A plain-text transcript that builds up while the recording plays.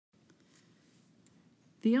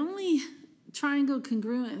The only triangle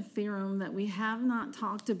congruent theorem that we have not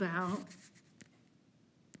talked about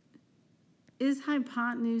is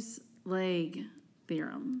hypotenuse leg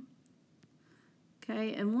theorem.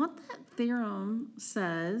 Okay, and what that theorem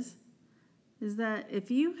says is that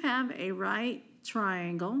if you have a right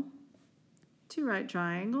triangle, two right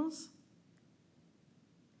triangles,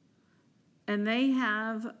 and they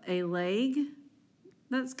have a leg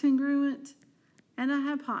that's congruent and a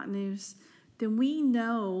hypotenuse, then we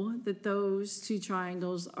know that those two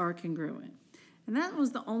triangles are congruent. And that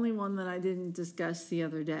was the only one that I didn't discuss the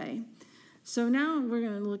other day. So now we're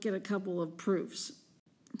going to look at a couple of proofs.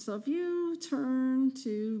 So if you turn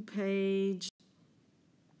to page,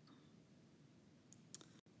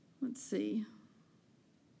 let's see,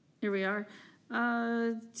 here we are,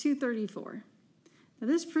 234. Now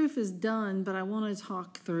this proof is done, but I want to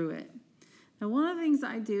talk through it. Now one of the things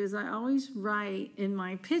I do is I always write in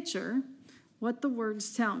my picture what the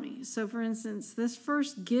words tell me. So for instance, this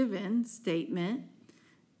first given statement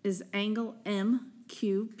is angle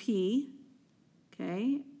MQP.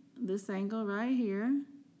 Okay, this angle right here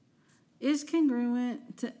is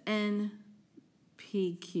congruent to NPQ.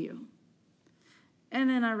 And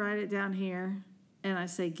then I write it down here and I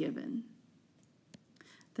say given.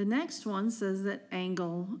 The next one says that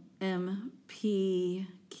angle MPQ,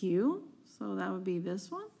 so that would be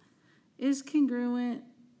this one, is congruent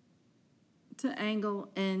to angle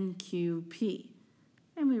NQP.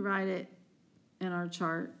 And we write it in our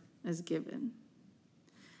chart as given.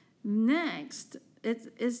 Next,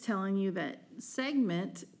 it is telling you that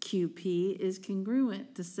segment QP is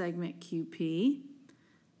congruent to segment QP,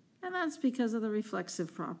 and that's because of the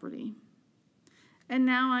reflexive property. And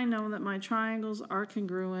now I know that my triangles are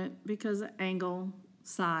congruent because of angle,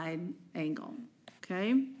 side, angle,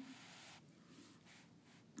 okay?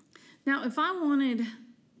 Now, if I wanted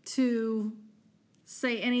to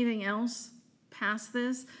say anything else past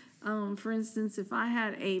this, for instance, if I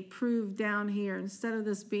had a prove down here, instead of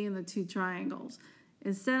this being the two triangles,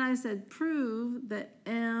 instead I said prove that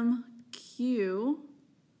MQ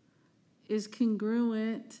is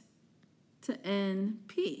congruent to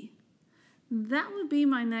NP. That would be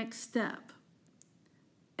my next step.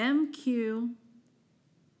 MQ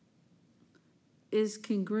is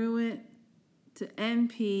congruent to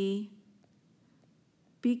NP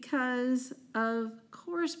because of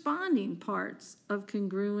corresponding parts of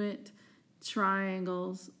congruent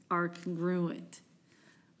triangles are congruent.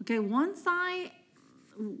 Okay, once I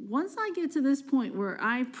get to this point where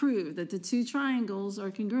I prove that the two triangles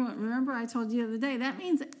are congruent, remember I told you the other day, that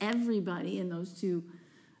means everybody in those two,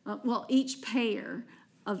 each pair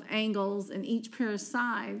of angles and each pair of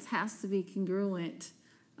sides has to be congruent,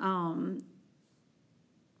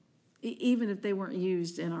 even if they weren't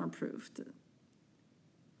used in our proof.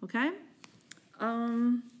 Okay?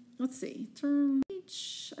 Let's see. Turn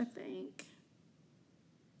page, I think.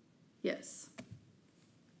 Yes.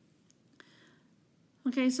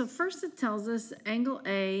 Okay, so first it tells us angle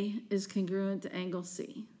A is congruent to angle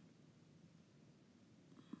C.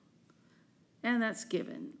 And that's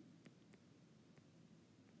given.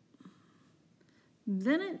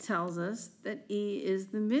 Then it tells us that E is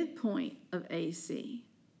the midpoint of AC.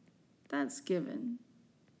 That's given.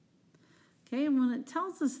 Okay, and when it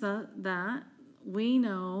tells us that, we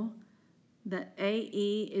know that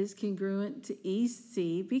AE is congruent to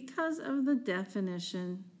EC because of the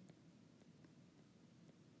definition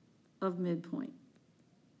of midpoint.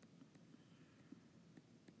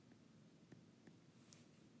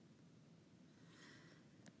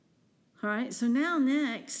 All right, so now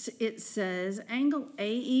next it says angle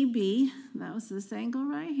AEB, that was this angle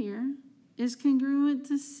right here, is congruent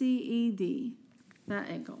to CED, that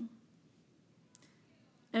angle.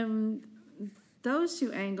 And those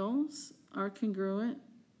two angles are congruent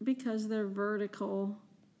because they're vertical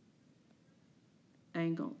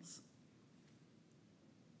angles.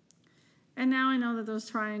 And now I know that those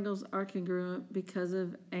triangles are congruent because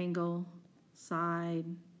of angle, side,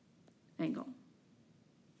 angle.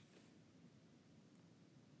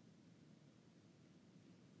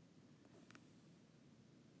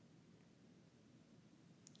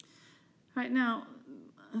 All right, now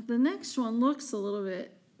the next one looks a little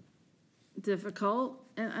bit difficult,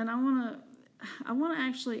 and I want to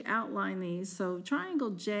actually outline these. So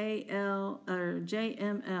triangle JL or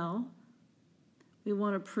JML, we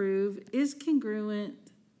want to prove is congruent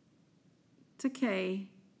to KLM.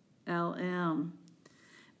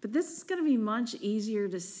 But this is going to be much easier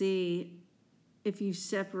to see if you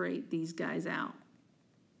separate these guys out.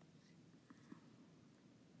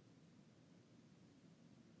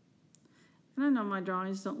 And I know my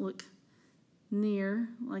drawings don't look near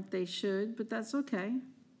like they should, but that's okay.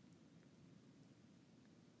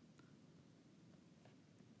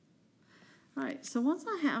 All right, so once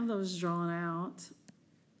I have those drawn out,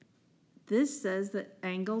 this says that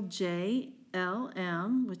angle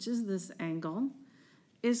JLM, which is this angle,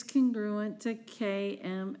 is congruent to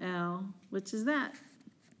KML, which is that.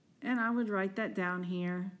 And I would write that down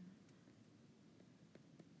here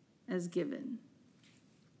as given.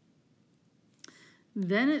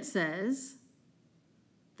 Then it says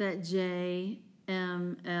that JML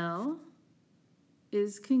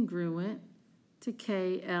is congruent to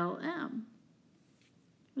KLM,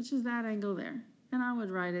 which is that angle there. And I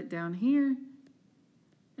would write it down here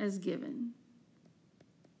as given.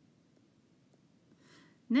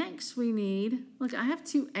 Next we need, look, I have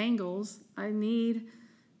two angles. I need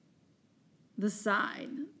the side.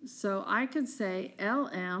 So I could say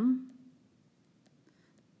LM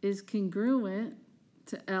is congruent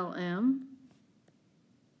to LM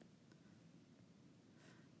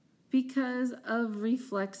because of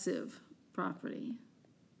reflexive property.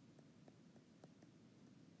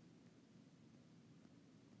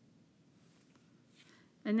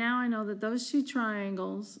 And now I know that those two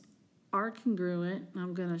triangles are congruent.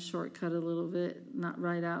 I'm going to shortcut a little bit, not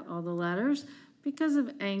write out all the letters, because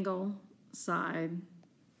of angle, side,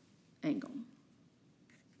 angle.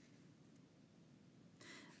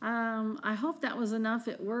 I hope that was enough.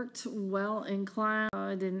 It worked well in class.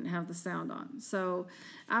 I didn't have the sound on. So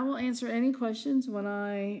I will answer any questions when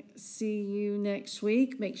I see you next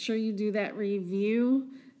week. Make sure you do that review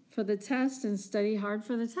for the test and study hard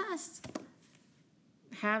for the test.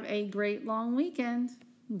 Have a great long weekend.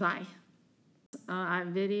 Bye. I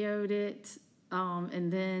videoed it,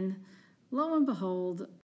 and then lo and behold,